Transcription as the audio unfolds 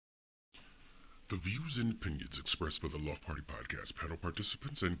The views and opinions expressed by the Loft Party Podcast panel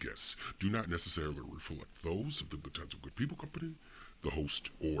participants and guests do not necessarily reflect those of the Good Times of Good People Company, the host,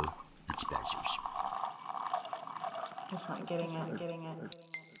 or its sponsors. Just not getting it.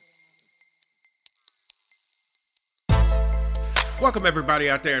 Welcome everybody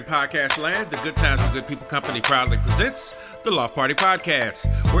out there in podcast land. The Good Times of Good People Company proudly presents the Loft Party Podcast,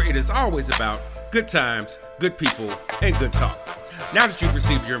 where it is always about good times, good people, and good talk. Now that you've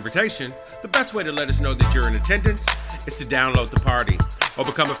received your invitation, the best way to let us know that you're in attendance is to download the party or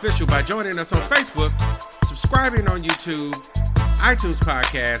become official by joining us on Facebook, subscribing on YouTube, iTunes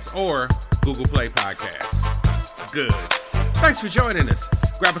Podcasts, or Google Play Podcasts. Good. Thanks for joining us.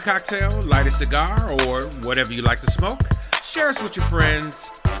 Grab a cocktail, light a cigar, or whatever you like to smoke. Share us with your friends,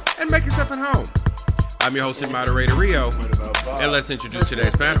 and make yourself at home. I'm your host and moderator, Rio, and let's introduce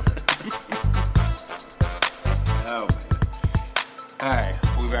today's panel. Oh, man. All right,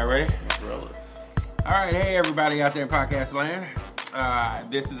 we about ready? Let's roll it. All right, hey, everybody out there in podcast land.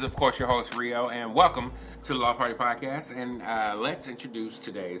 This is, of course, your host, Rio, and welcome to the Law Party Podcast. And let's introduce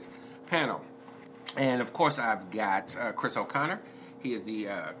today's panel. And, of course, I've got Chris O'Connor. He is the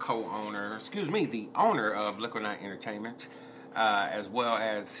the owner of Liquid Night Entertainment, as well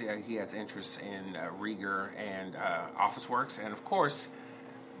as he has interests in Rieger and Officeworks. And, of course,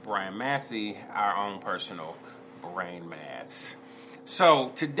 Brian Massey, our own personal brain mass. So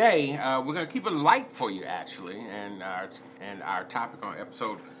today we're going to keep it light for you, actually, and our topic on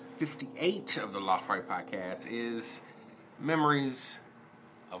episode 58 of the Loft Party Podcast is memories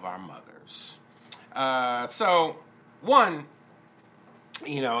of our mothers. So one,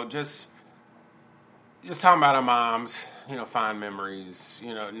 just talking about our moms, fond memories.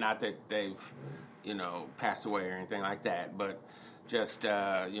 Not that they've passed away or anything like that, but just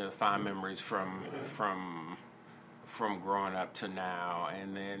fond memories from growing up to now.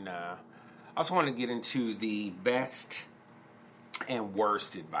 And then I also want to get into the best and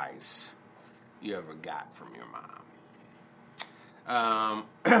worst advice you ever got from your mom.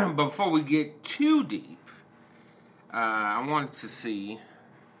 But before we get too deep, I wanted to see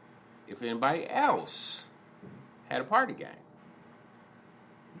if anybody else had a party game.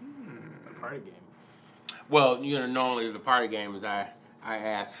 A party game? Well, normally the party game is I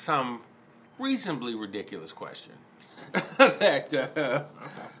ask some reasonably ridiculous question. that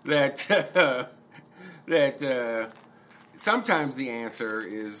sometimes the answer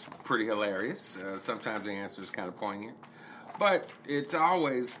is pretty hilarious. Sometimes the answer is kind of poignant, but it's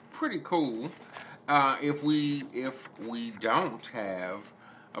always pretty cool if we don't have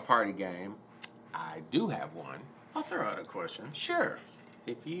a party game. I do have one. I'll throw out a question. Sure.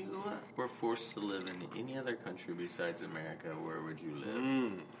 If you were forced to live in any other country besides America, where would you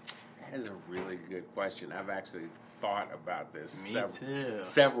live? That is a really good question. I've actually thought about this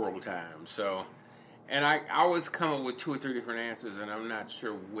several times. So, and I always come up with 2 or 3 different answers, and I'm not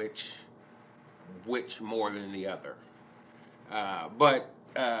sure which more than the other. But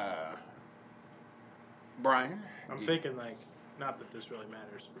Brian, I'm thinking not that this really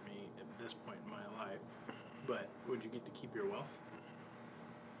matters for me at this point in my life, but would you get to keep your wealth?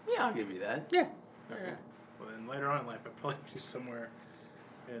 Yeah, I'll give you that. Yeah. Okay. Well, then later on in life, I'd probably choose somewhere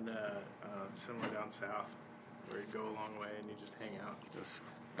down south, where you go a long way and you just hang out. Just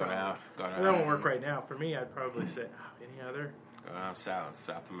go down. That won't work right now. For me, I'd probably say, any other? Go down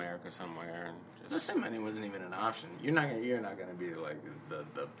South America somewhere, and just. Listen, money wasn't even an option. You're not gonna be like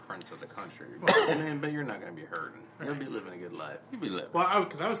the prince of the country, but you're not gonna be hurting. You'll be living a good life. You'll be living. Well,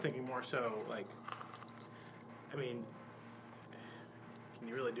 because I was thinking more so can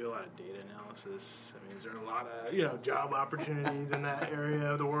you really do a lot of data analysis? Is there a lot of, job opportunities in that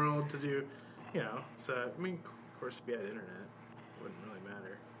area of the world to do, So, of course, if you had internet, it wouldn't really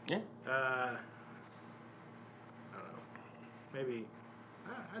matter. Yeah. I don't know. Maybe,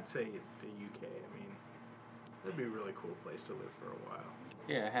 I'd say the UK. That'd be a really cool place to live for a while.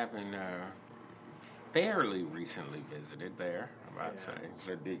 Yeah, having fairly recently visited there, I'd say.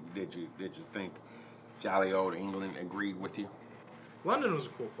 So did you think jolly old England agreed with you? London was a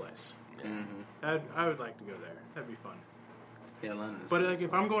cool place. Yeah. Mm-hmm. I would like to go there. That'd be fun. Yeah, London. But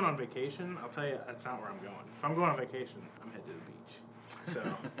if I'm going on vacation, I'll tell you that's not where I'm going. If I'm going on vacation, I'm headed to the beach. So.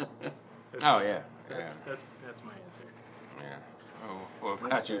 That's my answer. Yeah. Oh, what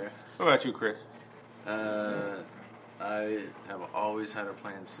about you? What about you, Chris? I have always had a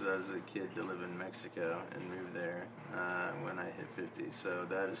plan since I was a kid to live in Mexico and move there when I hit 50. So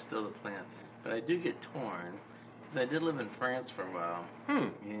that is still the plan. But I do get torn because I did live in France for a while.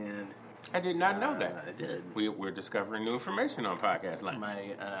 And I did not know that. I did. We're discovering new information on Podcast Line.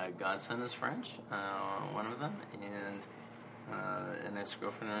 My godson is French, one of them, and an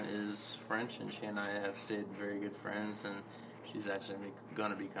ex-girlfriend is French, and she and I have stayed very good friends, and she's actually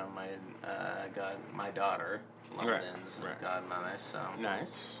going to become my daughter, London's godmother. So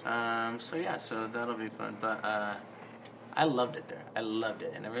Nice. So that'll be fun. But I loved it there. I loved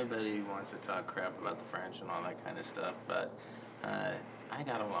it, and everybody wants to talk crap about the French and all that kind of stuff, but I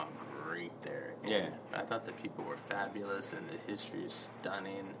got along great there. Yeah. I thought the people were fabulous, and the history is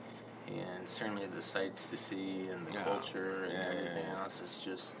stunning. And certainly the sights to see and the culture and everything else is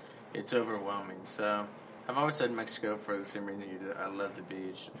just, it's overwhelming. So I've always said Mexico for the same reason you did. I love the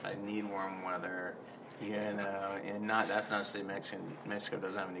beach. I need warm weather. And that's not to say Mexico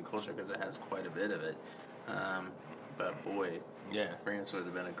doesn't have any culture, because it has quite a bit of it. But boy, France would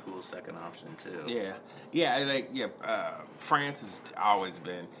have been a cool second option too. France has always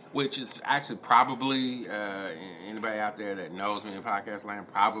been, which is actually probably anybody out there that knows me in podcast land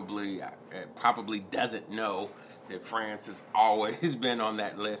probably doesn't know that France has always been on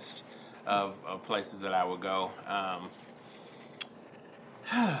that list of places that I would go.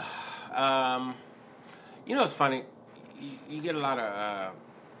 It's funny. You get a lot of.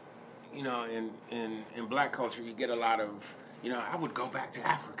 In black culture, you get a lot of, I would go back to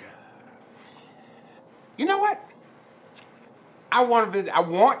Africa. You know what? I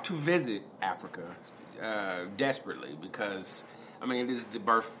want to visit Africa desperately, because, it is the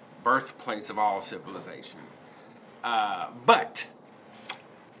birthplace of all civilization. But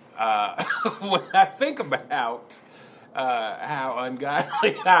when I think about how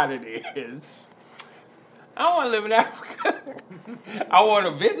ungodly hot it is, I don't want to live in Africa. I want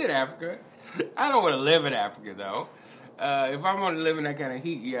to visit Africa. I don't want to live in Africa, though. If I want to live in that kind of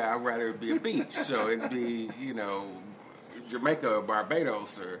heat, I'd rather it be a beach. So it'd be, Jamaica or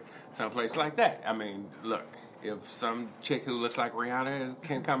Barbados or someplace like that. Look, if some chick who looks like Rihanna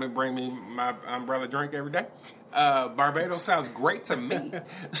can come and bring me my umbrella drink every day, Barbados sounds great to me.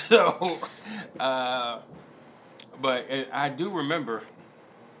 So, but I do remember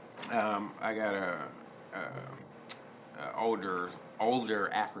I got a older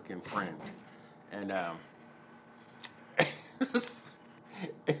African friend, and this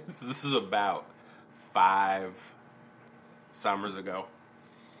is about 5 summers ago,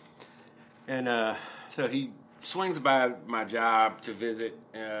 and so he swings by my job to visit,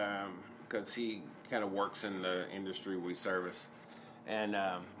 because he kind of works in the industry we service, and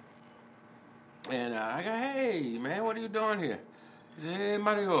I go, "Hey man, what are you doing here?" He said, "Hey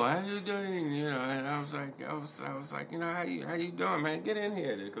Mario, how you doing?" And I was like, how you doing, man? Get in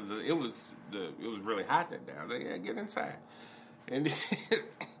here, because it was really hot that day. I was like, "Yeah, get inside." And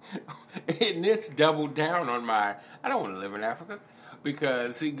this doubled down on I don't want to live in Africa,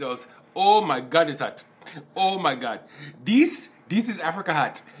 because he goes, "Oh my God, it's hot. Oh my God, this is Africa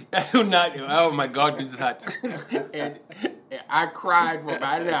hot. I do not. Oh my God, this is hot." And I cried for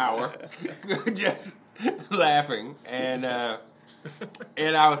about an hour, just laughing, and I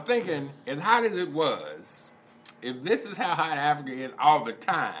was thinking, as hot as it was, if this is how hot Africa is all the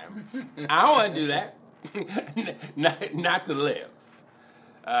time, I don't want to do that. not to live.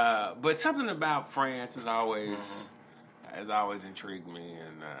 But something about France has always intrigued me,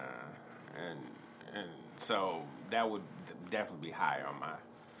 and so that would definitely be high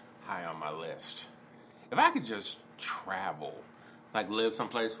on my list. If I could just travel, like live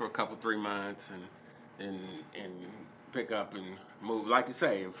someplace for a couple 3 months and pick up and move, like you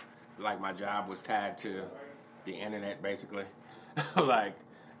say, if like my job was tied to the internet, basically, like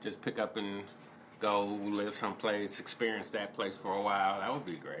just pick up and go live someplace, experience that place for a while, that would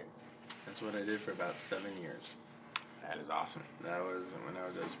be great. That's what I did for about 7 years. That is awesome. That was when I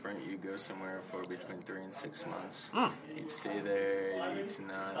was at Sprint. You go somewhere for between 3 and 6 months. You'd stay there. You'd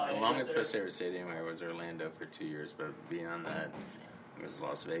not. The longest place I ever stayed anywhere was Orlando for 2 years, but beyond that, it was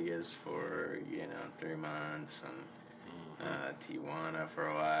Las Vegas for 3 months, and Tijuana for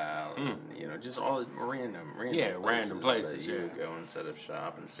a while, and just all random places that you would go and set up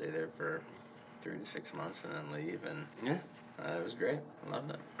shop and stay there for 3 to 6 months and then leave, and it was great. I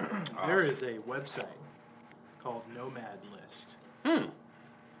loved it. Awesome. There is a website called Nomad List, and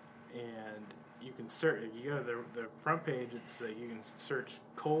you can search. You go to the front page. It's you can search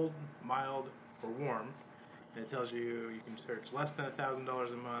cold, mild, or warm, and it tells you can search less than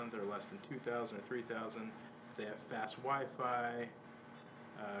 $1,000 a month, or less than $2,000 or $3,000. They have fast Wi-Fi,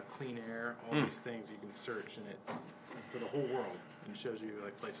 clean air, all these things you can search in it for the whole world, and it shows you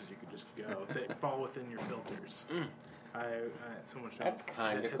like places you could just go that fall within your filters. Someone That's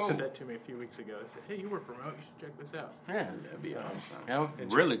kind of cool. said that to me a few weeks ago. I said, "Hey, you work remote. You should check this out." Yeah, That'd be awesome. That would be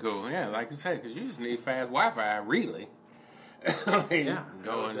really cool. Yeah, like you said, because you just need fast Wi-Fi, really.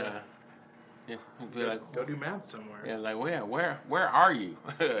 Go and Yeah, be like, Go do math somewhere. yeah, like where are you?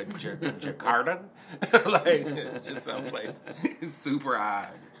 Jakarta? Like just someplace super odd.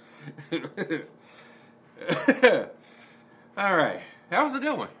 All right, that was a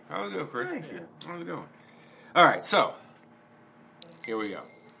good one. That was a good one, Chris. Thank you. That was a good one. All right, so here we go.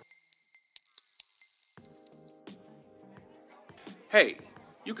 Hey,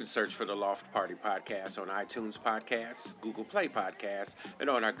 you can search for the Loft Party Podcast on iTunes Podcasts, Google Play Podcasts, and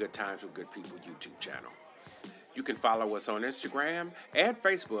on our Good Times with Good People YouTube channel. You can follow us on Instagram and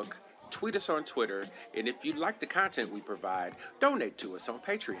Facebook, tweet us on Twitter, and if you like the content we provide, donate to us on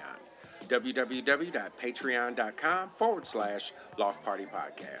Patreon. www.patreon.com/Loft Party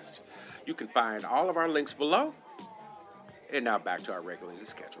Podcast. You can find all of our links below. And now back to our regularly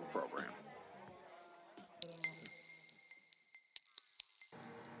scheduled program.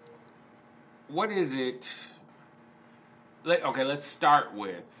 What is it? Okay, let's start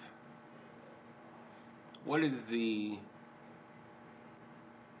with what is the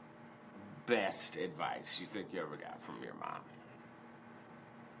best advice you think you ever got from your mom?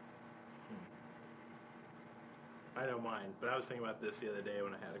 I know mine, but I was thinking about this the other day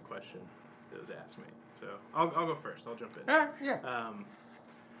when I had a question that was asked me. So I'll go first. I'll jump in. Yeah.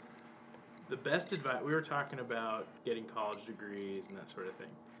 The best advice, we were talking about getting college degrees and that sort of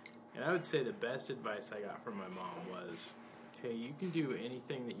thing. And I would say the best advice I got from my mom was, hey, you can do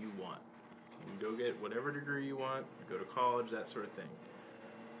anything that you want. You can go get whatever degree you want, go to college, that sort of thing.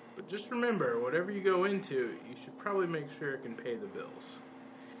 But just remember, whatever you go into, you should probably make sure it can pay the bills.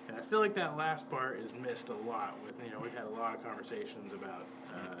 And I feel like that last part is missed a lot with, we've had a lot of conversations about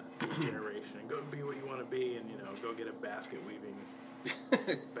this generation and go be what you want to be and, go get a basket weaving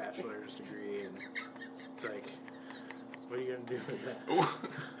bachelor's degree. And it's like, what are you going to do with that?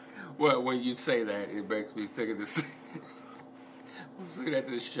 Well, when you say that, it makes me think of this thing. I was looking at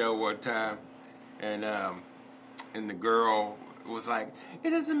this show one time, and the girl was like,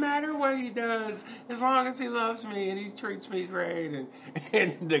 it doesn't matter what he does, as long as he loves me and he treats me great.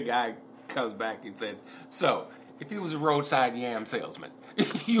 And the guy comes back and says, so, if he was a roadside yam salesman,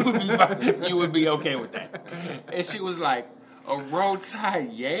 you would be fine, you would be okay with that. And she was like, a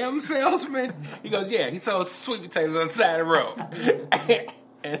roadside yam salesman? He goes, yeah, he sells sweet potatoes on the side of the road.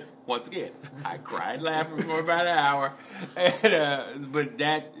 And once again, I cried laughing for about an hour. And, but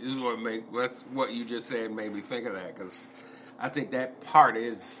that is what you just said made me think of that, because I think that part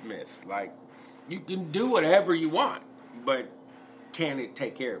is missed. Like, you can do whatever you want, but can it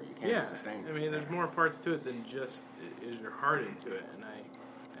take care of you? Can it sustain you? I mean, there's more parts to it than just is your heart into it. And I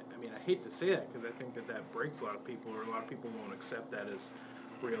hate to say that because I think that breaks a lot of people, or a lot of people won't accept that as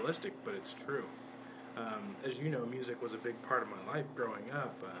realistic, but it's true. As you know, music was a big part of my life growing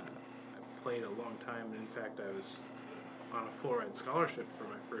up. I played a long time. In fact, I was on a full-ride scholarship for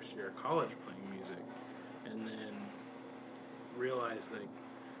my first year of college playing music. And then realized, like,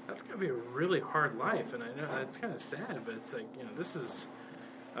 that's going to be a really hard life. And I know it's kind of sad, but it's like, this is,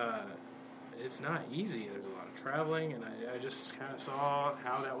 it's not easy. There's a lot of traveling, and I just kind of saw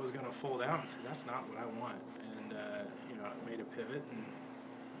how that was going to fold out and said, that's not what I want. And, I made a pivot,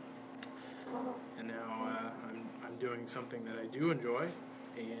 and now I'm doing something that I do enjoy,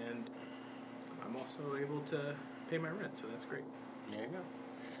 and I'm also able to pay my rent, so that's great. There you go.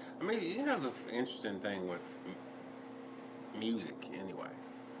 I mean, the interesting thing with music, anyway,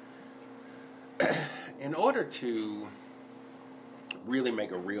 in order to really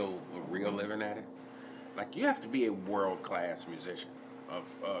make a real living at it, like, you have to be a world-class musician of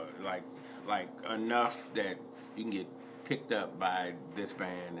like enough that you can get picked up by this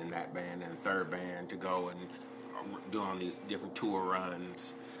band and that band and the third band to go and do on these different tour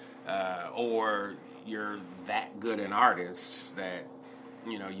runs, or you're that good an artist that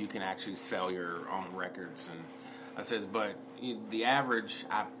you can actually sell your own records. And I says, but the average,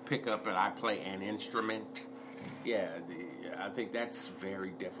 I pick up and I play an instrument. Yeah, I think that's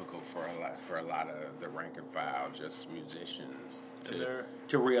very difficult for a lot of the rank and file, just musicians,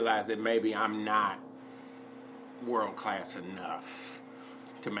 to realize that maybe I'm not world class enough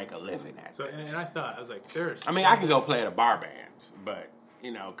to make a living at this. And I was like, there's. I mean, I could go play at a bar band, but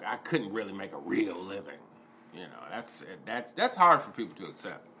I couldn't really make a real living. That's hard for people to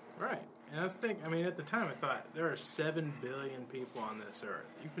accept. Right. And I was thinking, at the time I thought there are 7 billion people on this earth.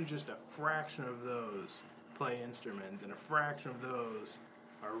 Even just a fraction of those play instruments, and a fraction of those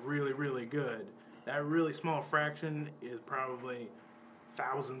are really, really good. That really small fraction is probably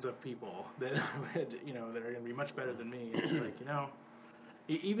thousands of people that that are going to be much better than me. And it's like,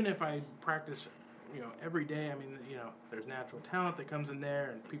 even if I practice, every day, there's natural talent that comes in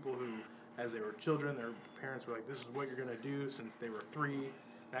there, and people who, as they were children, their parents were like, this is what you're going to do since they were 3.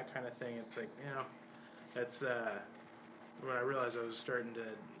 that kind of thing. It's like, that's when I realized I was starting to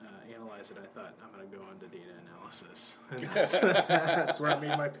analyze it, I thought, I'm going to go into data analysis. And that's where I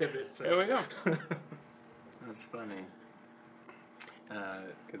made my pivot. So. There we go. That's funny.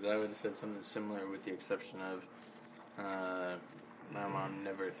 Because I would have said something similar with the exception of my mom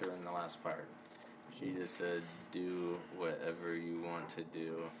never threw in the last part. She just said, do whatever you want to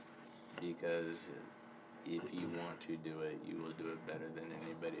do, because if you want to do it, you will do it better than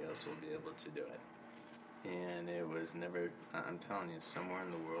anybody else will be able to do it. And it was never, I'm telling you, somewhere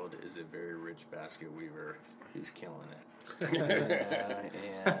in the world is a very rich basket weaver who's killing it.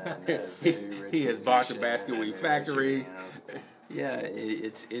 And he has bought the basket weave factory. Yeah,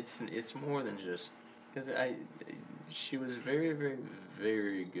 it's more than just, because she was very, very,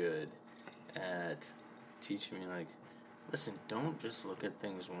 very good at teaching me, like, listen, don't just look at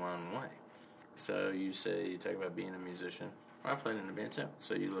things one way. So you talk about being a musician. Well, I played in a band too.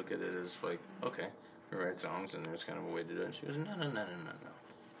 So you look at it as like, okay, we write songs and there's kind of a way to do it. And she goes, no.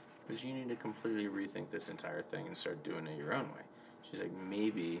 Because you need to completely rethink this entire thing and start doing it your own way. She's like,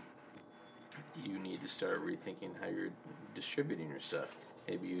 maybe you need to start rethinking how you're distributing your stuff.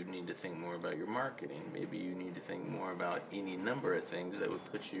 Maybe you need to think more about your marketing. Maybe you need to think more about any number of things that would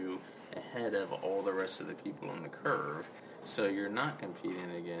put you ahead of all the rest of the people on the curve, so you're not competing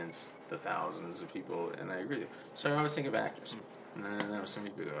against the thousands of people. And I agree with you. So I always think of actors. And then some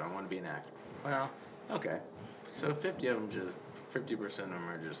people go, I want to be an actor. Well, okay. So 50% of them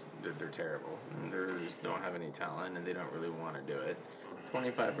are just, they're terrible. And they just don't have any talent, and they don't really want to do it.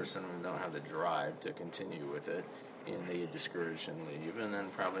 25% of them don't have the drive to continue with it, and they get discouraged and leave. And then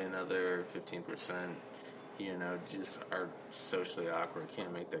probably another 15%, just are socially awkward,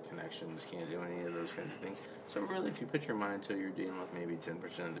 can't make the connections, can't do any of those kinds of things. So really, if you put your mind to it, you're dealing with maybe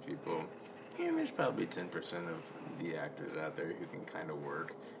 10% of the people. There's probably 10% of the actors out there who can kind of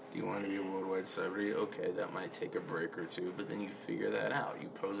work. Do you want to be a worldwide celebrity? Okay, that might take a break or two, but then you figure that out. You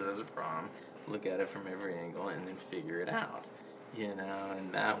pose it as a problem, look at it from every angle, and then figure it out.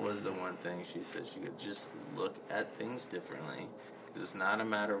 And that was the one thing she said. She could just look at things differently. Because it's not a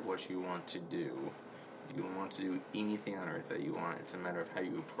matter of what you want to do. You can want to do anything on earth that you want. It's a matter of how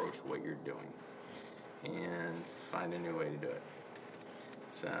you approach what you're doing. And find a new way to do it.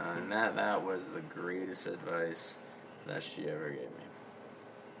 So, and that was the greatest advice that she ever gave me.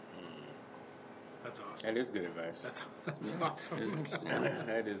 That's awesome. That is good advice. That's It was interesting.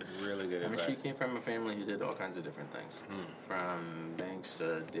 That is really good advice. She came from a family who did all kinds of different things, from banks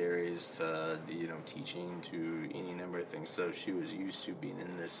to dairies to teaching to any number of things. So she was used to being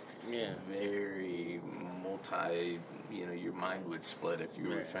in this very multi. Your mind would split if you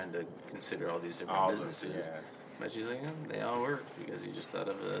were trying to consider all these different businesses. But she's like, they all work because you just thought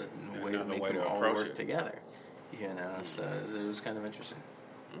of a way to make them all work together. So it was kind of interesting.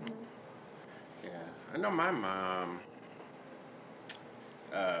 Yeah, I know my mom.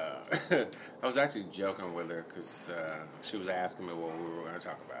 I was actually joking with her because she was asking me what we were going to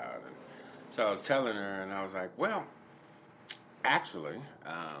talk about, and so I was telling her, and I was like, "Well, actually,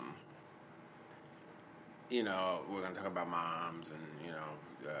 we're going to talk about moms and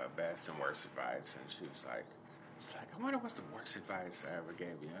best and worst advice." And she was like, "I wonder what's the worst advice I ever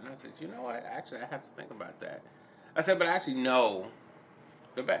gave you." And I said, "You know what? Actually, I have to think about that." I said, "But I actually know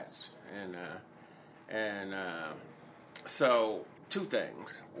the best," and so two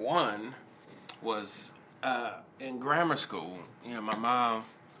things. One was in grammar school. My mom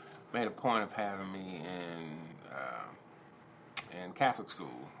made a point of having me in Catholic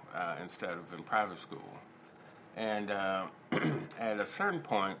school instead of in private school, and at a certain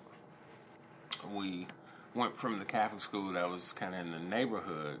point, we went from the Catholic school that was kind of in the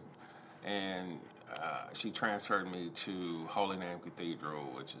neighborhood, and she transferred me to Holy Name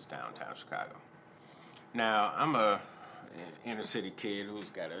Cathedral, which is downtown Chicago. Now, I'm a inner city kid who's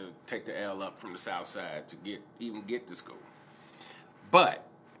got to take the L up from the south side to get to school. But,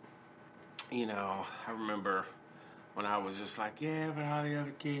 I remember when I was just like, yeah, but all the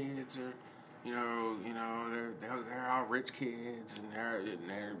other kids are, they're all rich kids, and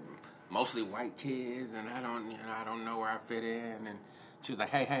they're mostly white kids, and I don't know where I fit in. And she was like,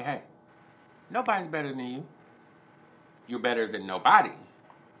 hey, nobody's better than you. You're better than nobody,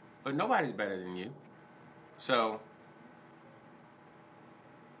 but nobody's better than you. So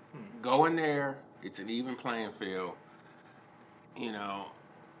go in there. It's an even playing field.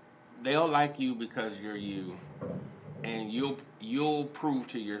 They'll like you because you're you, and you'll prove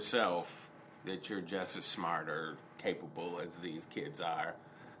to yourself that you're just as smart or capable as these kids are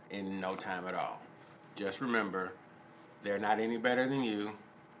in no time at all. Just remember, they're not any better than you.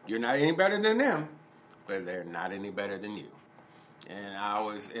 You're not any better than them, but they're not any better than you.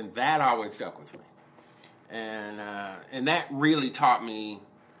 And that always stuck with me. And that really taught me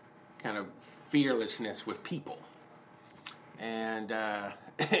kind of fearlessness with people. And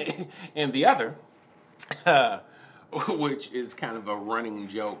and the other, which is kind of a running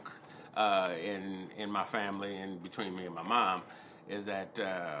joke in my family and between me and my mom, is that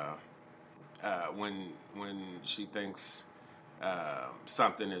when she thinks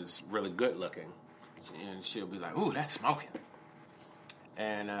something is really good looking, and she'll be like, "Ooh, that's smoking."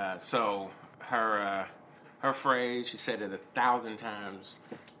 And so her phrase, she said it 1,000 times,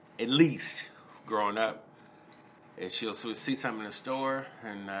 at least, growing up, is she'll see something in the store,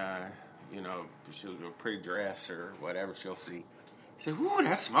 and she'll do a pretty dress or whatever she'll see. Say, "Ooh,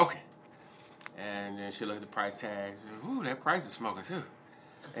 that's smoking." And then she'll look at the price tags. "Ooh, that price is smoking too."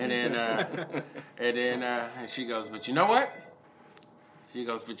 And then and she goes, "But you know what?" She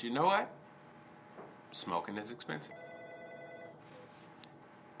goes, "But you know what? Smoking is expensive."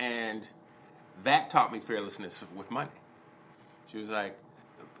 And that taught me fearlessness with money. She was like,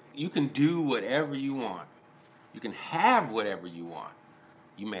 "You can do whatever you want. You can have whatever you want.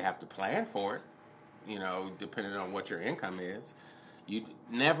 You may have to plan for it, depending on what your income is. You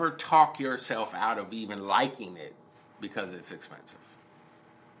never talk yourself out of even liking it because it's expensive.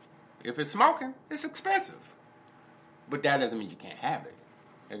 If it's smoking, it's expensive. But that doesn't mean you can't have it.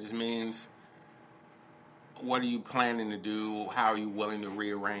 It just means, what are you planning to do? How are you willing to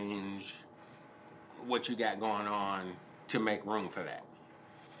rearrange what you got going on to make room for that?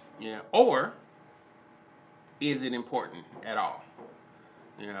 Or is it important at all?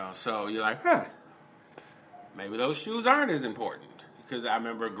 So you're like, maybe those shoes aren't as important. Because I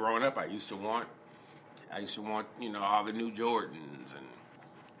remember growing up, I used to want, all the new Jordans, and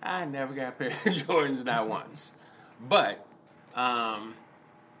I never got a pair of Jordans, not once. But I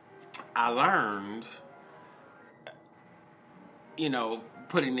learned,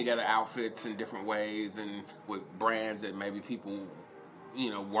 putting together outfits in different ways and with brands that maybe people,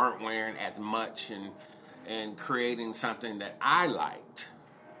 weren't wearing as much, and creating something that I liked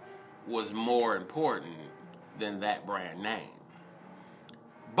was more important than that brand name.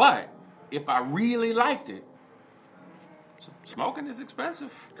 But if I really liked it, smoking is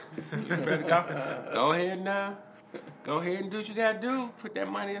expensive. You better go ahead and do what you gotta do. Put that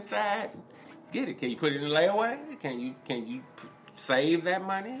money aside. Get it. Can you put it in layaway? Can you save that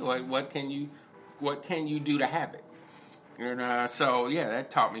money? Or what can you do to have it? And so that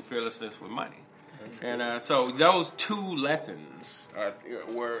taught me fearlessness with money. And so those two lessons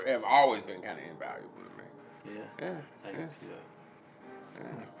have always been kind of invaluable to me. Yeah. I can see that.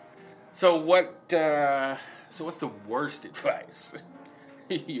 Yeah. So what's the worst advice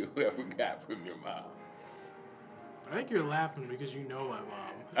you ever got from your mom? I think you're laughing because you know my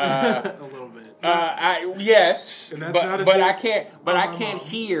mom a little bit. Yes, And that's but I can't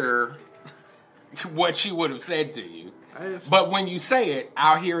hear what she would have said to you. But when you say it,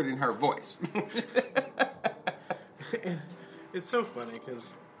 I'll hear it in her voice. It's so funny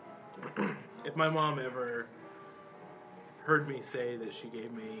because if my mom ever heard me say that she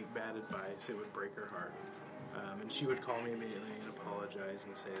gave me bad advice, it would break her heart. And she would call me immediately and apologize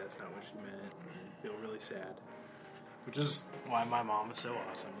and say that's not what she meant and feel really sad. Which is why my mom is so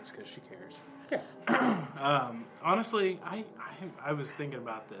awesome, is because she cares. Yeah. Honestly, I was thinking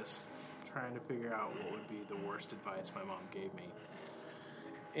about this, trying to figure out what would be the worst advice my mom gave me.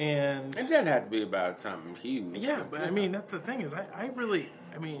 And it doesn't have to be about something huge. Yeah, but I mean, that's the thing is I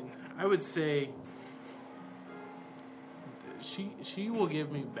would say she will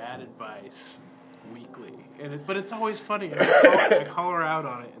give me bad advice weekly, but it's always funny. I call her out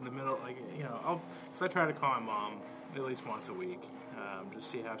on it in the middle, because I try to call my mom at least once a week, just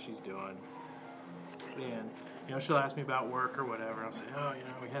see how she's doing. And she'll ask me about work or whatever. I'll say,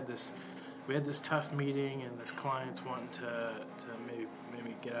 we had this tough meeting, and this client's wanting to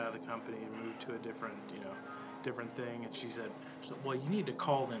maybe get out of the company and move to a different thing. And she said, well, you need to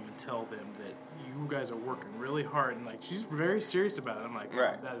call them and tell them that you guys are working really hard. And she's very serious about it. I'm like,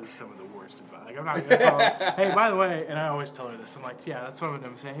 right. That is some of the worst advice. I'm not going to call her, hey, by the way, and I always tell her this. I'm like, yeah, that's what I'm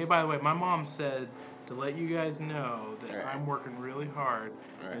going to say. Hey, by the way, my mom said to let you guys know that I'm working really hard.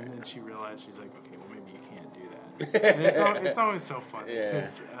 Right. And then she realized, she's like, okay, well, maybe you can't do that. And it's always so funny.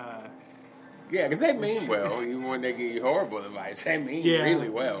 Yeah, because they mean well, even when they give you horrible advice. They mean really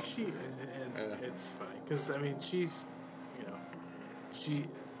well. It's funny because she's,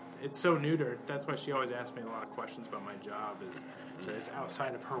 it's so new to her. That's why she always asks me a lot of questions about my job. So it's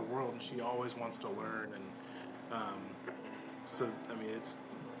outside of her world, and she always wants to learn. And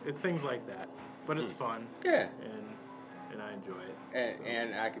it's things like that, but it's fun. Yeah. and I enjoy it.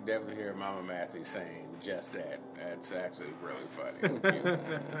 And I could definitely hear Mama Massey saying just that. That's actually really funny.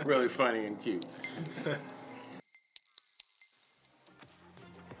 Really funny and cute.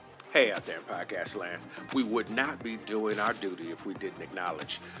 Hey out there in podcast land, we would not be doing our duty if we didn't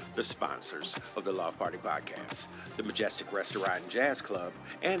acknowledge the sponsors of the Loft Party Podcast, the Majestic Restaurant and Jazz Club,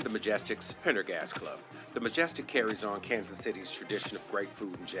 and the Majestic's Pendergast Club. The Majestic carries on Kansas City's tradition of great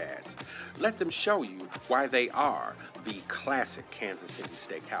food and jazz. Let them show you why they are the classic Kansas City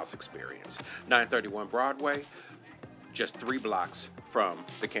steakhouse experience. 931 Broadway, just 3 blocks from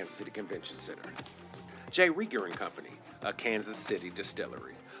the Kansas City Convention Center. J. Rieger and Company, a Kansas City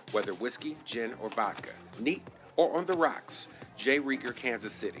distillery. Whether whiskey, gin, or vodka, neat or on the rocks, J. Rieger,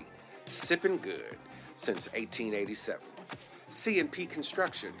 Kansas City, sipping good since 1887. C&P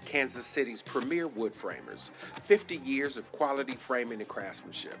Construction, Kansas City's premier wood framers. 50 years of quality framing and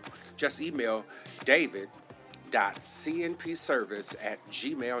craftsmanship. Just email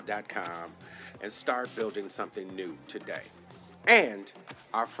david.cnpservice@gmail.com and start building something new today. And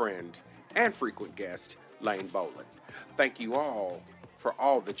our friend and frequent guest, Lane Boland. Thank you all for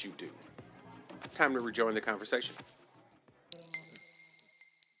all that you do. Time to rejoin the conversation.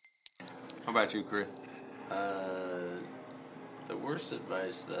 How about you, Chris? The worst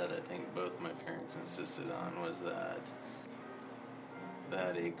advice that I think both my parents insisted on was that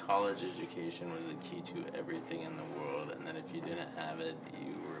a college education was the key to everything in the world, and that if you didn't have it,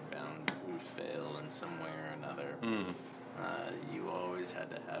 you were bound to fail in some way or another. You always had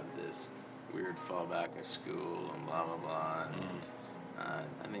to have this weird fallback of school and blah, blah, blah. And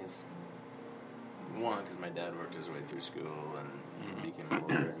I mean, it's one, because my dad worked his way through school and became a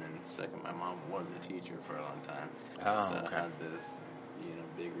lawyer, and then second, my mom was a teacher for a long time. So I had this,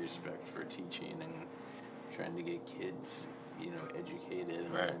 big respect for teaching and trying to get kids, educated.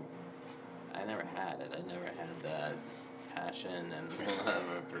 And I never had it. I never had that passion and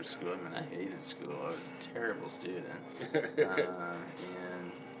love for school. I mean, I hated school. I was a terrible student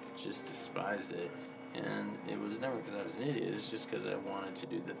and just despised it. And it was never because I was an idiot. It's just because I wanted to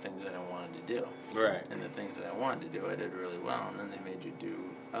do the things that I wanted to do. Right. And the things that I wanted to do, I did really well. And then they made you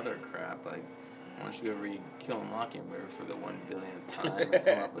do other crap, like, why don't you go read Kill a Mockingbird for the 1 billionth time and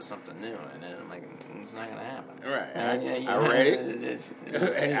come up with something new? And then I'm like, it's not going to happen. Right. I read it.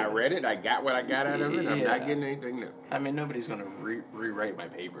 I read it. I got what I got out of it. I'm not getting anything new. I mean, nobody's going to rewrite my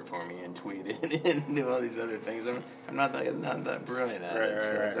paper for me and tweet it and do all these other things. I'm not that brilliant at it.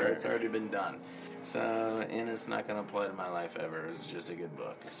 So it's already been done. So, and it's not going to apply to my life ever. It's just a good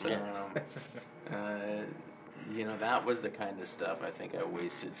book. So, that was the kind of stuff I think I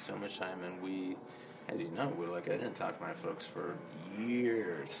wasted so much time. And we, as you know, I didn't talk to my folks for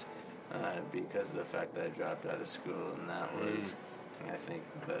years because of the fact that I dropped out of school. And that was, I think,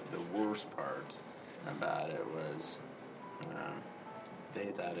 the worst part about it was they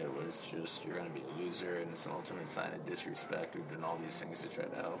thought it was just, you're going to be a loser, and it's an ultimate sign of disrespect. We've done all these things to try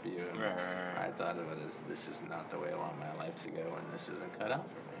to help you. And I thought of it as, this is not the way I want my life to go, and this isn't cut out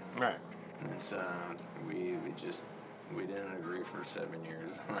for me. Right. And so we didn't agree for 7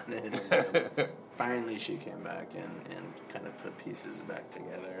 years on it. And finally, she came back and kind of put pieces back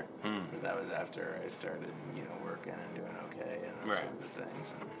together. But that was after I started, working and doing okay and those kinds of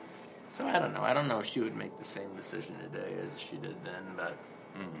things. And so I don't know. I don't know if she would make the same decision today as she did then, but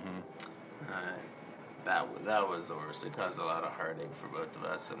that was the worst. It caused a lot of heartache for both of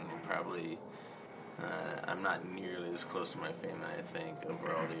us, and probably I'm not nearly as close to my family, I think,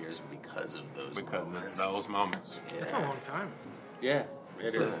 over all the years because of those moments. Of those moments. Yeah. That's a long time. Yeah, it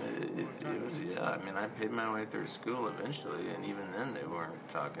is. It was, I mean, I paid my way through school eventually, and even then they weren't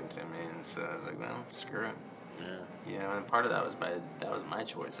talking to me, and so I was like, well, screw it. Yeah. And part of that was my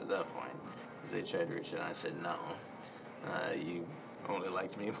choice at that point, because they tried to reach out, and I said, no, you only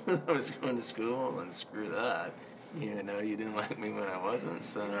liked me when I was going to school, and screw that. You didn't like me when I wasn't,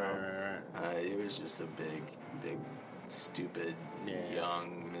 so it was just a big, stupid,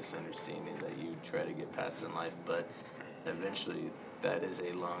 young misunderstanding that you try to get past in life, but eventually that is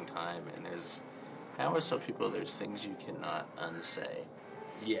a long time, and I always tell people there's things you cannot unsay.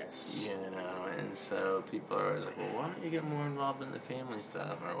 Yes. And so people are always like, well, why don't you get more involved in the family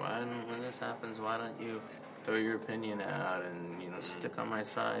stuff? Or when this happens, why don't you throw your opinion out and, stick on my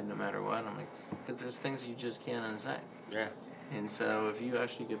side no matter what? I'm like, because there's things you just can't unsay. Yeah. And so if you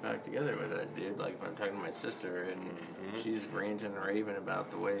actually get back together with that dude, like if I'm talking to my sister and she's ranting and raving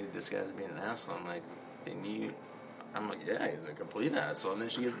about the way this guy's being an asshole, I'm like, yeah, he's a complete asshole. And then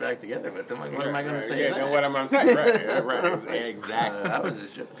she gets back together with him. Like, what am I going to say? Yeah, what am I going to say? Right. Exactly. I was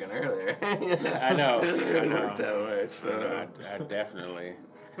just joking earlier. I know. It doesn't really work that way. So I definitely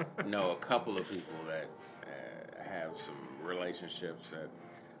know a couple of people that have some relationships that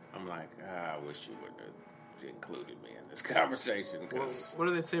I'm like, I wish you would have included me in this conversation. Cause what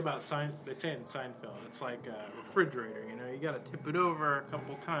do they say about They say in Seinfeld, it's like a refrigerator. You know, you got to tip it over a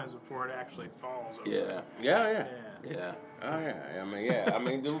couple times before it actually falls over. Yeah. Oh yeah. I mean, yeah. I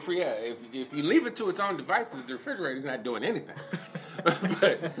mean, if you leave it to its own devices, the refrigerator's not doing anything.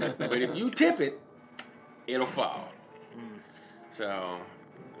 but if you tip it, it'll fall. So,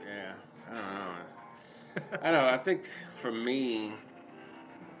 yeah. I don't know. I think for me,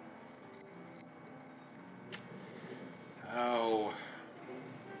 I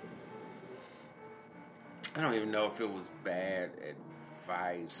don't even know if it was bad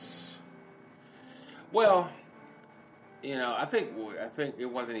advice. Well, I think it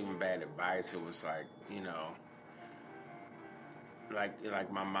wasn't even bad advice. It was like,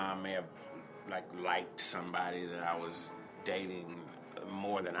 like my mom may have liked somebody that I was dating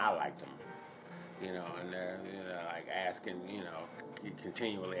more than I liked them. And they're like asking,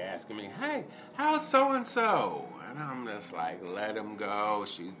 continually asking me, "Hey, how's so and so?" And I'm just like, "Let him go.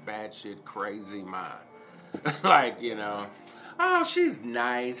 She's batshit crazy, mom." Like, "Oh, she's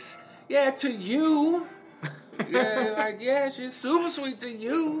nice. Yeah, to you. Yeah, she's super sweet to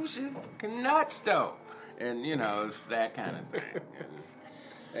you. She's fucking nuts though." And it's that kind of thing.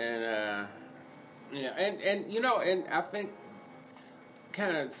 And I think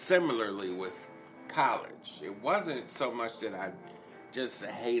kind of similarly with college, it wasn't so much that I just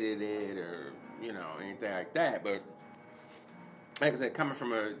hated it or anything like that, but like I said, coming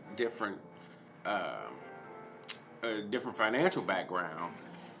from a different financial background,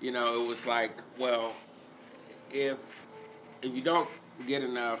 it was like, well, if you don't get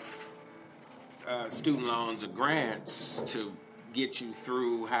enough student loans or grants to get you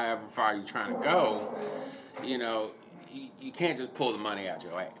through however far you're trying to go, you can't just pull the money out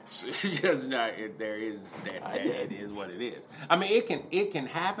your ass. It's just not. There is that. It is what it is. I mean, it can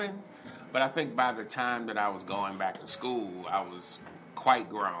happen, but I think by the time that I was going back to school, I was quite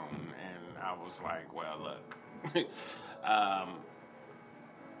grown, and I was like, well, look,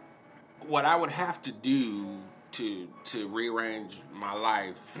 what I would have to do to rearrange my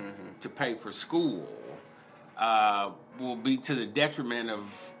life to pay for school will be to the detriment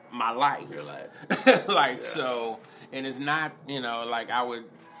of my life. Your life. So, and it's not, I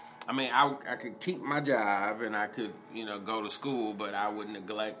could keep my job and I could, go to school, but I would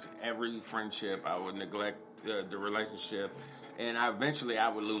neglect every friendship. I would neglect the relationship. And eventually I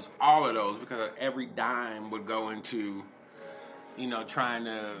would lose all of those because every dime would go into, trying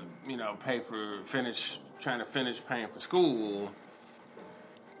to, trying to finish paying for school.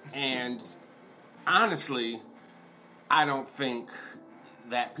 And honestly, I don't think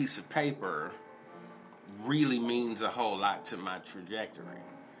that piece of paper really means a whole lot to my trajectory,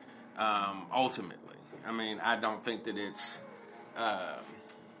 ultimately. I mean, I don't think that it's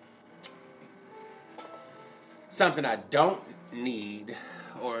something I don't need,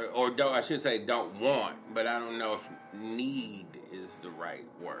 or don't, I should say don't want, but I don't know if need is the right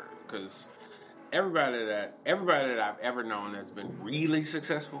word, because everybody that I've ever known that's been really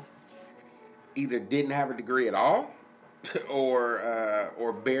successful either didn't have a degree at all,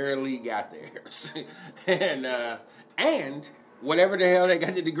 or barely got there, and whatever the hell they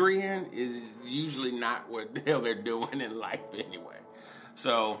got the degree in is usually not what the hell they're doing in life anyway.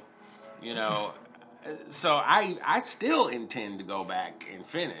 So, so I still intend to go back and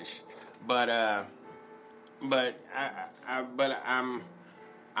finish, but I'm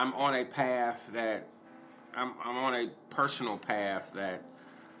on a path that I'm on a personal path that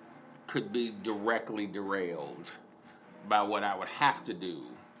could be directly derailed by what I would have to do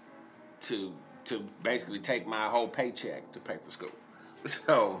to basically take my whole paycheck to pay for school.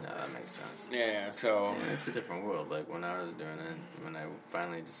 So no, that makes sense. Yeah, so it's a different world. Like when I was doing it, when I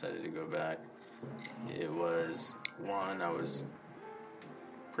finally decided to go back, it was I was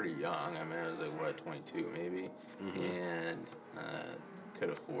pretty young. I mean, I was like 22 maybe, and could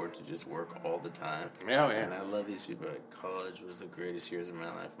afford to just work all the time. Yeah. And I love these people. Like, college was the greatest years of my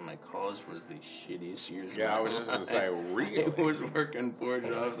life. And my college was the shittiest years of my life. Yeah, I was just going to say, really? I was working 4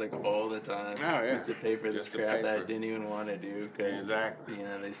 jobs like all the time. Oh, yeah. Just to pay for this crap that I didn't even want to do. Cause, exactly.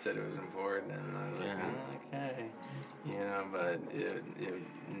 They said it was important. And I was like, okay. But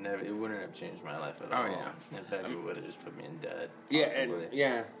it wouldn't have changed my life at all. Oh, yeah. In fact, it would have just put me in debt.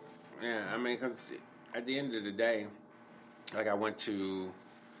 Yeah, I mean, because at the end of the day, like I went to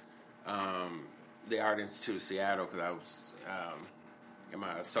the Art Institute of Seattle because I was in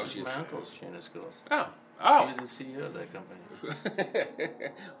my associate's. My uncle's chain of schools. Oh. He was the CEO of that company.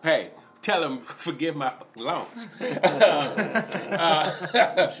 Hey, tell him forgive my fucking loans.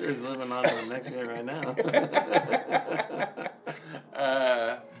 I'm sure he's living on in Mexico right now.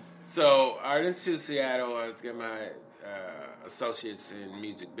 So artists to Seattle, I get my associates in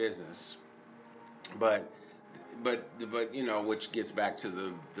music business, but you know, which gets back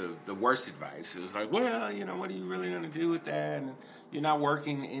to the worst advice. It was like, well, you know, what are you really going to do with that? And you're not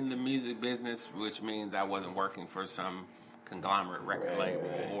working in the music business, which means I wasn't working for some conglomerate record label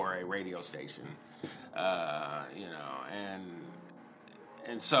or a radio station, you know,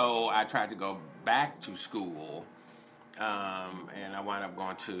 and so I tried to go back to school, and I wound up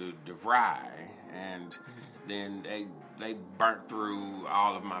going to DeVry, and then they burnt through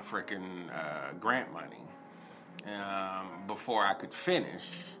all of my freaking grant money before I could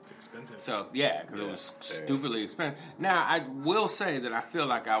finish. It's expensive. So, yeah, because it was stupidly expensive. Now, I will say that I feel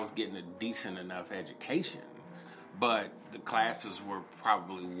like I was getting a decent enough education, but the classes were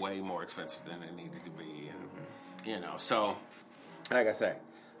probably way more expensive than they needed to be. And, you know, so, like I say,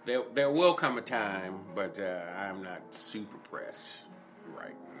 there will come a time, but I'm not super pressed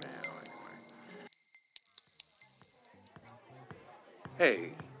right now, anyway.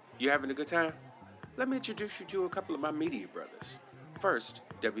 Hey, you having a good time? Let me introduce you to a couple of my media brothers. First,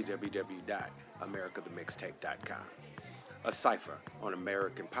 www.americathemixtape.com, a cipher on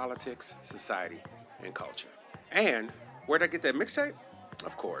American politics, society, and culture. And where'd I get that mixtape?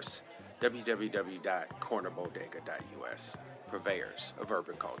 Of course, www.cornerbodega.us, purveyors of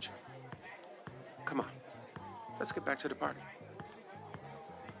urban culture. Come on, let's get back to the party.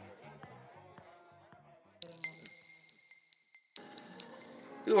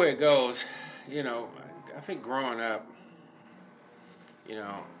 The way it goes, you know, I think growing up, you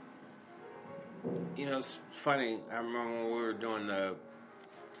know, it's funny. I remember when we were doing the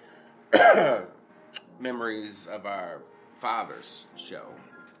memories of our father's show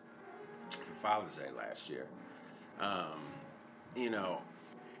for Father's Day last year. You know,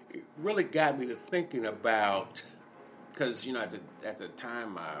 it really got me to thinking about, because, you know, at the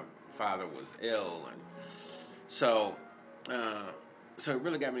time my father was ill, and so it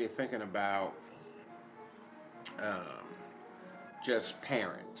really got me to thinking about just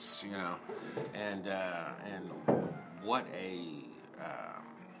parents, you know, and what a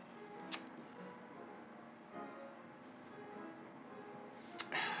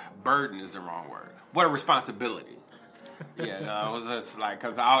burden is the wrong word. What a responsibility. Yeah, it was just like,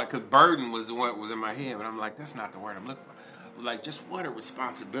 because burden was what was in my head, but I'm like, that's not the word I'm looking for. Like, just what a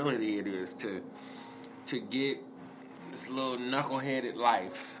responsibility it is to get this little knuckleheaded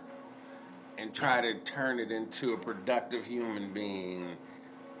life and try to turn it into a productive human being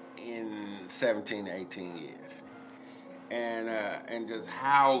in 17 to 18 years. And just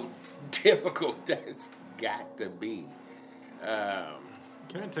how difficult that's got to be.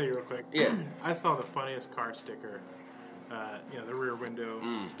 Can I tell you real quick? Yeah. I saw the funniest car sticker, you know, the rear window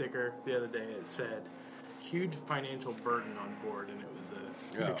sticker the other day. It said, huge financial burden on board, and it was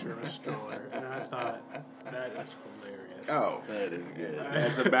a picture of a stroller. And I thought, that is hilarious. Oh, That is good.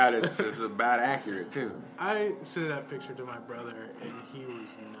 it's about accurate too. I sent that picture to my brother, and he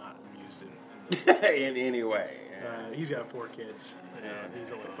was not amused in In any way. Yeah. he's got 4 kids.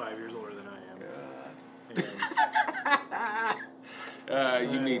 He's only 5 years older than I am.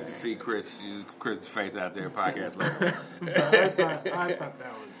 You need to see Chris's face out there, podcast later. I thought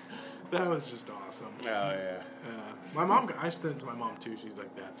that was just awesome. Oh yeah. My mom, I sent it to my mom too. She's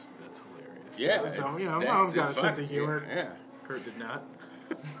like, "That's hilarious." Yeah. So you know, mom's got a sense of humor. Yeah. Kurt did not.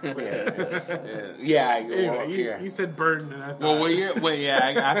 Yeah. You said burden, and I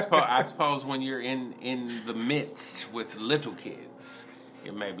thought. I suppose when you're in the midst with little kids,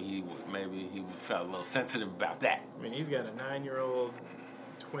 maybe he felt a little sensitive about that. I mean, he's got a 9-year-old,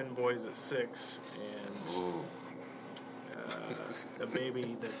 twin boys at 6, and a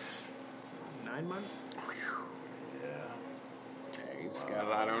baby that's 9 months. Yeah, he's got a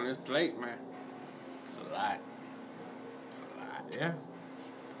lot on his plate, man. It's a lot. Yeah.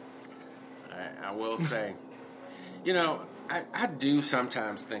 I will say, you know, I do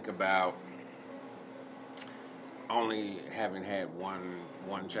sometimes think about only having had one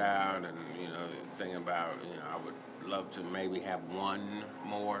child, and you know, thinking about, you know, I would love to maybe have one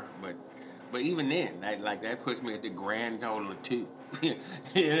more, but even then, that puts me at the grand total of 2.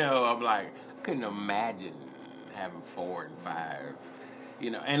 You know, I'm like, I couldn't imagine having 4 and 5.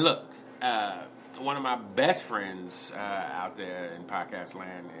 You know, and look, one of my best friends out there in podcast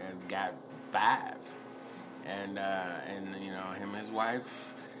land has got 5, and you know, him and his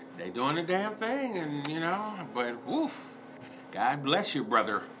wife, they doing the damn thing, and you know, but woof, God bless you,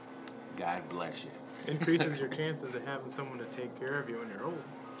 brother. God bless you. Increases your chances of having someone to take care of you when you're old.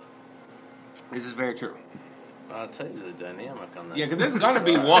 This is very true. I'll tell you the dynamic on that. Yeah, because there's going to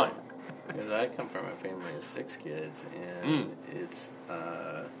be one. Because I come from a family of 6 kids, and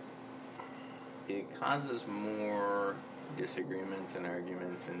it causes more disagreements and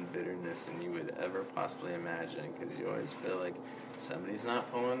arguments and bitterness than you would ever possibly imagine, because you always feel like somebody's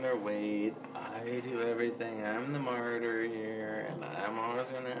not pulling their weight. I do everything. I'm the martyr here, and I'm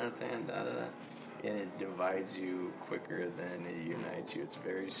always going to have to, and da-da-da. And it divides you quicker than it unites you. It's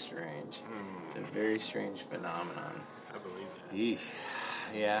very strange. It's a very strange phenomenon. I believe that. Eesh.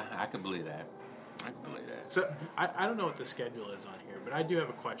 Yeah, I could believe that. So I don't know what the schedule is on here, but I do have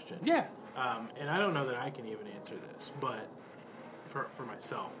a question. Yeah. And I don't know that I can even answer this, but for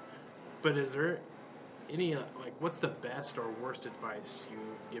myself. But is there any what's the best or worst advice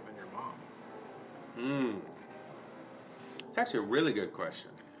you've given your mom? It's actually a really good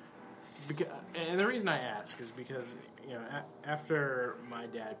question. And the reason I ask is because after my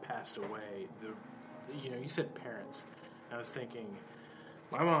dad passed away, you said parents. I was thinking,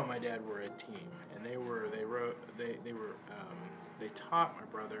 my mom and my dad were a team, and they taught my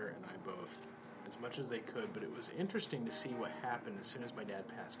brother and I both as much as they could. But it was interesting to see what happened as soon as my dad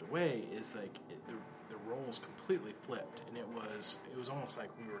passed away. Is the roles completely flipped, and it was almost like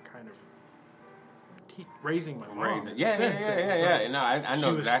we were kind of raising my mom. Yeah. No, I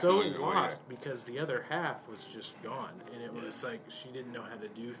know exactly what you're She was so lost because the other half was just gone, and it was like she didn't know how to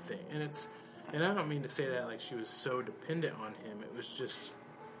do things. And I don't mean to say that like she was so dependent on him. It was just,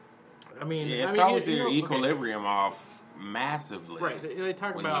 it throws your equilibrium off massively. Right. They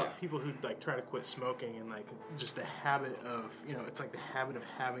talk about people who try to quit smoking, and just the habit of it's like the habit of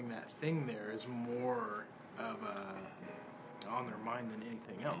having that thing there is more of on their mind than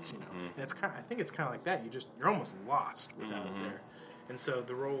anything else, And it's I think it's kind of like that. You're almost lost without it there, and so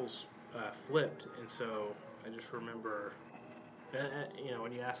the roles flipped. And so I just remember,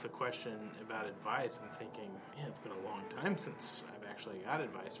 when you ask the question about advice, I'm thinking, man, it's been a long time since I've actually got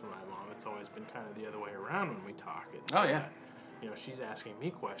advice from my mom. It's always been kind of the other way around when we talk. It's, she's asking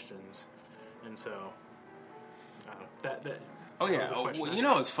me questions, and so that. Oh yeah.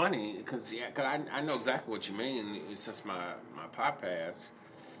 Well, it's funny because I know exactly what you mean. Since my pop passed,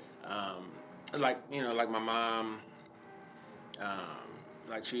 like my mom,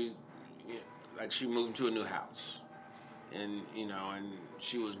 she moved into a new house, and and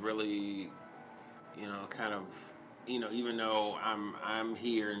she was really, kind of, even though I'm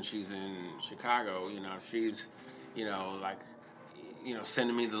here and she's in Chicago, she's,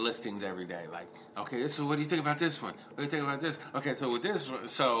 sending me the listings every day. Like, okay, what do you think about this one? What do you think about this? Okay, so with this one,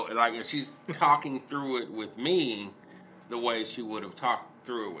 if she's talking through it with me the way she would have talked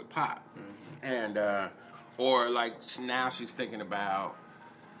through it with Pop. And, or now she's thinking about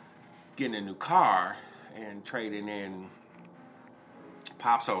getting a new car and trading in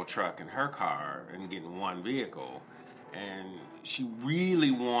Pop's old truck and her car and getting one vehicle. And she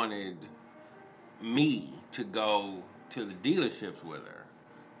really wanted me to go to the dealerships with her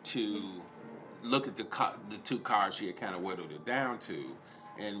to look at the 2 cars she had kind of whittled it down to,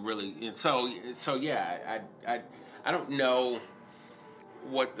 and so yeah, I don't know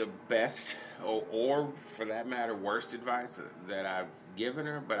what the best or for that matter worst advice that I've given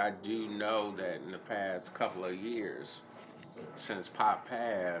her, but I do know that in the past couple of years since Pop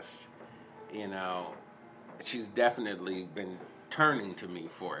passed, she's definitely been turning to me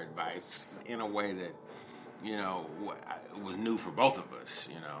for advice in a way that it was new for both of us.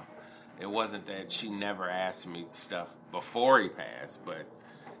 It wasn't that she never asked me stuff before he passed, but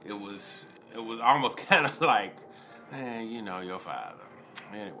it was almost kind of like, your father.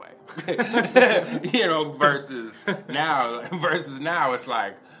 Anyway, versus now it's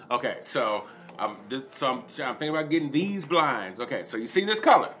like, okay, so I'm thinking about getting these blinds. Okay, so you see this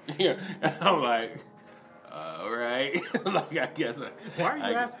color? I'm like, all right. I guess. Why are you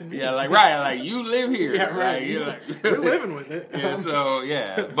asking me? Yeah, right. You live here. Yeah, right. You're living with it.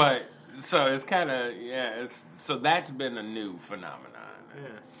 But it's kind of so that's been a new phenomenon.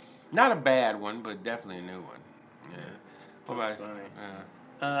 Yeah. Not a bad one, but definitely a new one. Yeah. That's funny.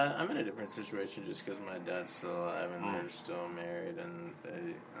 Yeah. I'm in a different situation just because my dad's still alive and they're still married, and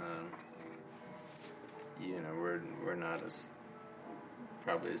they, we're not as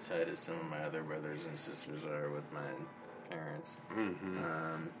probably as tight as some of my other brothers and sisters are with my parents.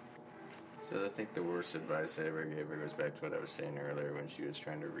 So I think the worst advice I ever gave her goes back to what I was saying earlier when she was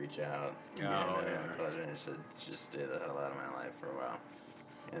trying to reach out. And said, just stay the hell out of my life for a while.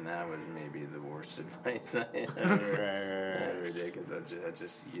 And that was maybe the worst advice I ever did, because I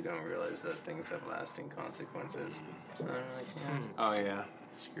just you don't realize that things have lasting consequences. So I'm like,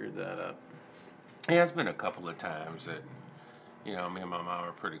 screwed that up. Yeah, it's been a couple of times that, me and my mom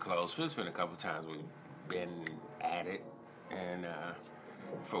are pretty close. There's been a couple times we've been at it, and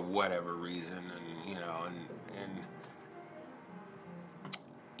for whatever reason, and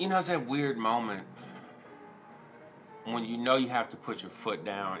it's that weird moment when you know you have to put your foot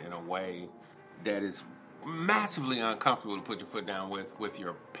down in a way that is massively uncomfortable to put your foot down with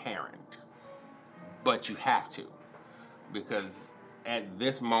your parent, but you have to, because at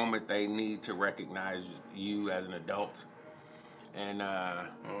this moment they need to recognize you as an adult. And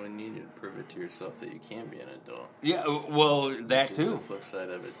well, you need to prove it to yourself that you can be an adult. Yeah, well, that Which is too. the flip side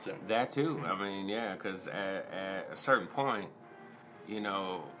of it too. That too. I mean, yeah, because at a certain point,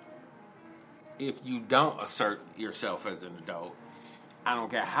 if you don't assert yourself as an adult, I don't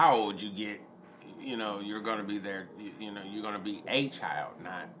care how old you get, you're going to be there. You're going to be a child,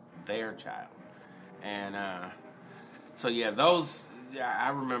 not their child. And so yeah, those. Yeah, I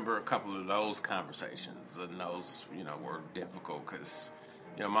remember a couple of those conversations, and those, were difficult because,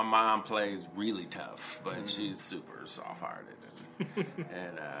 my mom plays really tough, but she's super soft-hearted,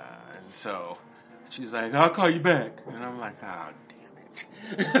 and so she's like, "I'll call you back," and I'm like, "Oh, damn it!"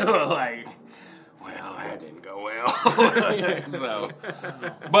 Like, well, that didn't go well. So,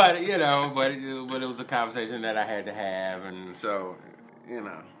 but it was a conversation that I had to have, and so,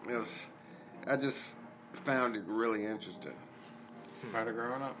 I just found it really interesting. Part of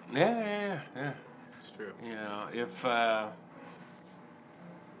growing up. Yeah. It's true.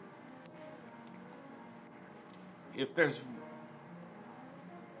 If there's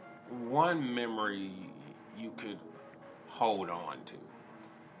one memory you could hold on to,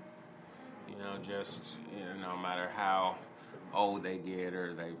 no matter how old they get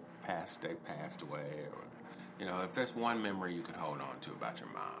or they've passed away, or if there's one memory you could hold on to about your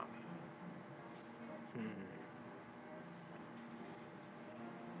mom.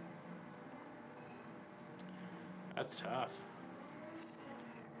 That's tough.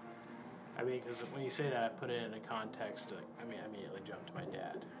 I mean, because when you say that, I put it in a context. I immediately jumped to my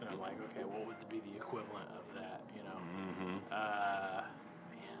dad, and I'm like, okay, what would be the equivalent of that?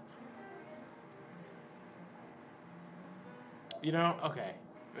 Man. Okay.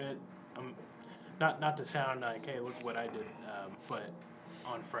 Not to sound like, hey, look what I did, but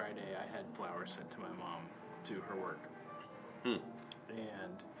on Friday I had flowers sent to my mom to her work, and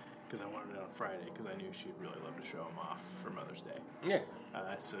because I wanted it on Friday, because I knew she'd really love to show them off for Mother's Day. Yeah.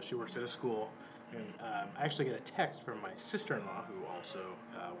 So she works at a school, and I actually get a text from my sister-in-law, who also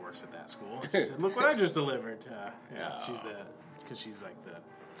works at that school. And she said, "Look what I just delivered." She's I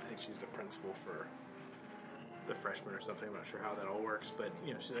think she's the principal for the freshman or something. I'm not sure how that all works, but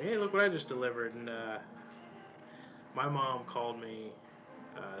she's like, "Hey, look what I just delivered." And my mom called me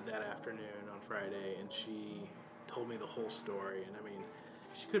that afternoon on Friday, and she told me the whole story. And I mean,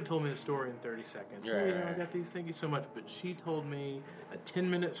 she could have told me the story in 30 seconds. Right. I got these, thank you so much. But she told me a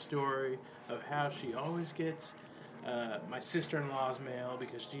 10-minute story of how she always gets my sister-in-law's mail,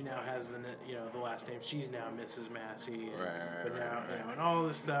 because she now has the last name. She's now Mrs. Massey. And, and all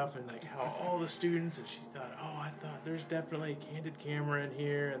this stuff, and like how all the students, and she thought, I thought there's definitely a candid camera in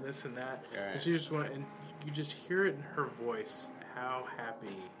here and this and that. Right. And she just went, and you just hear it in her voice, how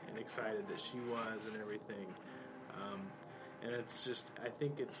happy and excited that she was and everything. And I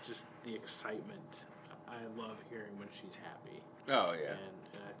think it's just the excitement. I love hearing when she's happy. Oh, yeah. And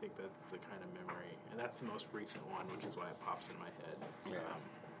I think that's the kind of memory. And that's the most recent one, which is why it pops in my head. Yeah.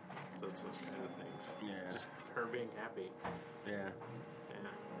 Those kind of things. Yeah. Just her being happy. Yeah.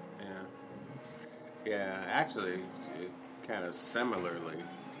 Yeah. Yeah, actually, kind of similarly.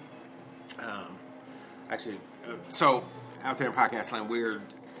 So out there in Podcast Land, we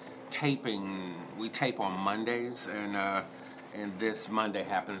tape on Mondays, and this Monday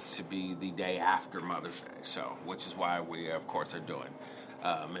happens to be the day after Mother's Day, so which is why we, of course, are doing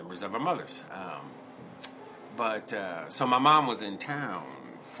Members of Our Mothers. So my mom was in town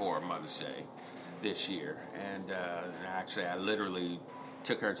for Mother's Day this year, and actually I literally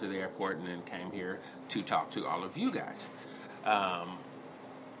took her to the airport and then came here to talk to all of you guys.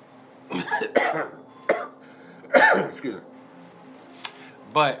 Excuse me.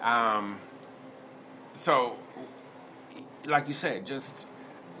 But, so, like you said, just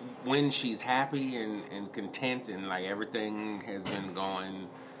when she's happy and content and like everything has been going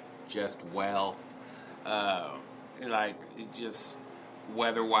just well, just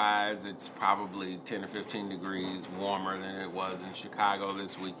weather-wise, it's probably 10 or 15 degrees warmer than it was in Chicago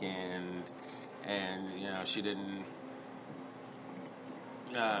this weekend, and she didn't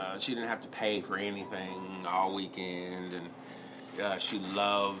have to pay for anything all weekend, and she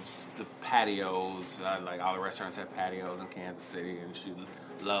loves the patios. Like all the restaurants have patios in Kansas City, and she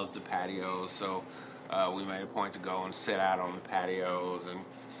loves the patios. So we made a point to go and sit out on the patios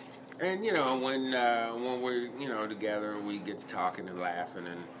and you know when we're together, we get to talking and laughing,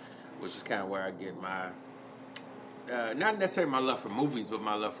 and which is kind of where I get my not necessarily my love for movies, but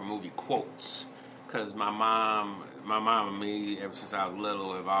my love for movie quotes. Because my mom and me, ever since I was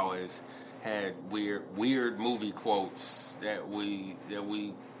little, have always had weird movie quotes that we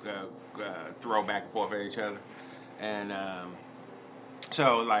throw back and forth at each other, and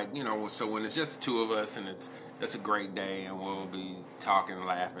so when it's just the two of us and it's just a great day, and we'll be talking and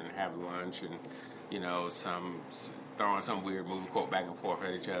laughing and having lunch and throwing some weird movie quote back and forth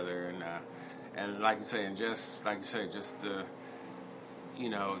at each other, and like you say, just the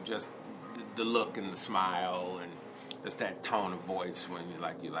the look and the smile and just that tone of voice when you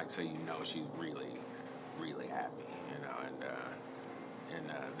say she's really really happy,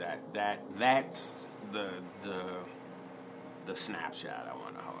 that's the snapshot I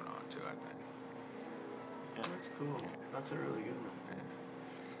want to hold on to, I think. Yeah, that's cool. Yeah. That's a really good one.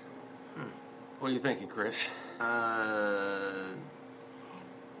 Yeah. What are you thinking, Chris? I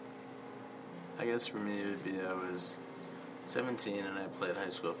guess for me it would be I was 17 and I played high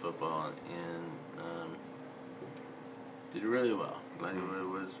school football and did really well. Like, I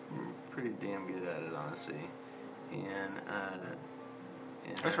was pretty damn good at it, honestly. And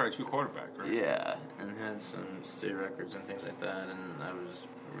that's right, you quarterback, right? Yeah, and had some state records and things like that, and I was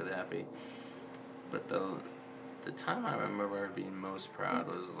really happy. But the time I remember being most proud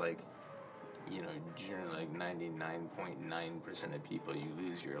was generally 99.9% of people, you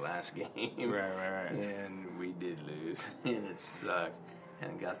lose your last game. Right. And we did lose, and it sucked,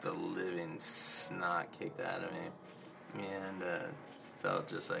 and got the living snot kicked out of me, and felt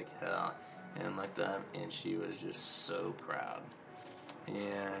just like hell, and looked up, and she was just so proud,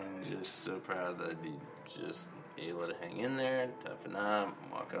 and just so proud that I'd be just able to hang in there, toughen up,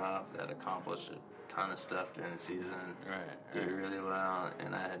 walk off, that accomplished it. Ton of stuff during the season. Did really well,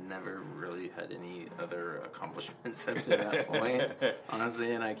 and I had never really had any other accomplishments up to that point,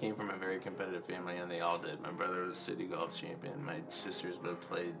 honestly. And I came from a very competitive family, and they all did. My brother was a city golf champion. My sisters both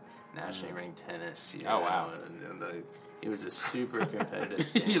played nationally ranked tennis. Oh wow! And it was a super competitive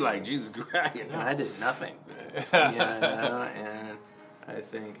family. You like Jesus Christ? And I did nothing. And I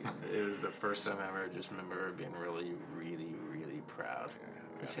think it was the first time I ever just remember being really, really, really proud.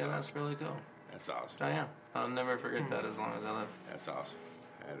 That's really cool. That's awesome. I am. I'll never forget that as long as I live. That's awesome.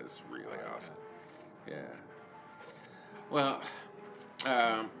 That is really awesome. Yeah. Well,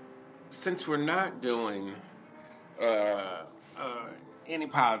 since we're not doing any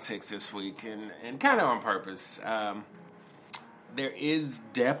politics this week, and kind of on purpose, there is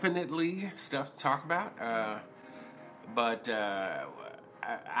definitely stuff to talk about. But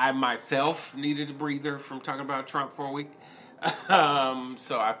I myself needed a breather from talking about Trump for a week.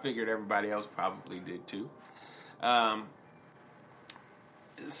 So I figured everybody else probably did too.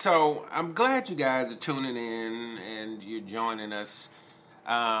 So I'm glad you guys are tuning in and you're joining us.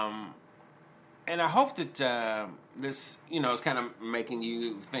 And I hope that this, is kind of making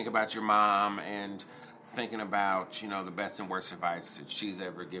you think about your mom and thinking about, the best and worst advice that she's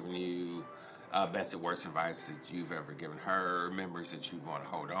ever given you, best and worst advice that you've ever given her, memories that you want to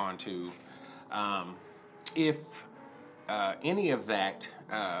hold on to. If any of that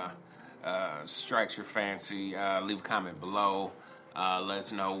strikes your fancy, leave a comment below. Let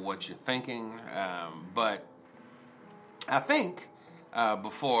us know what you're thinking. But I think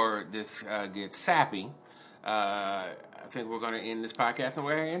before this gets sappy, I think we're going to end this podcast and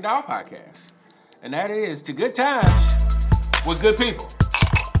we're going to end our podcast. And that is To Good Times with Good People.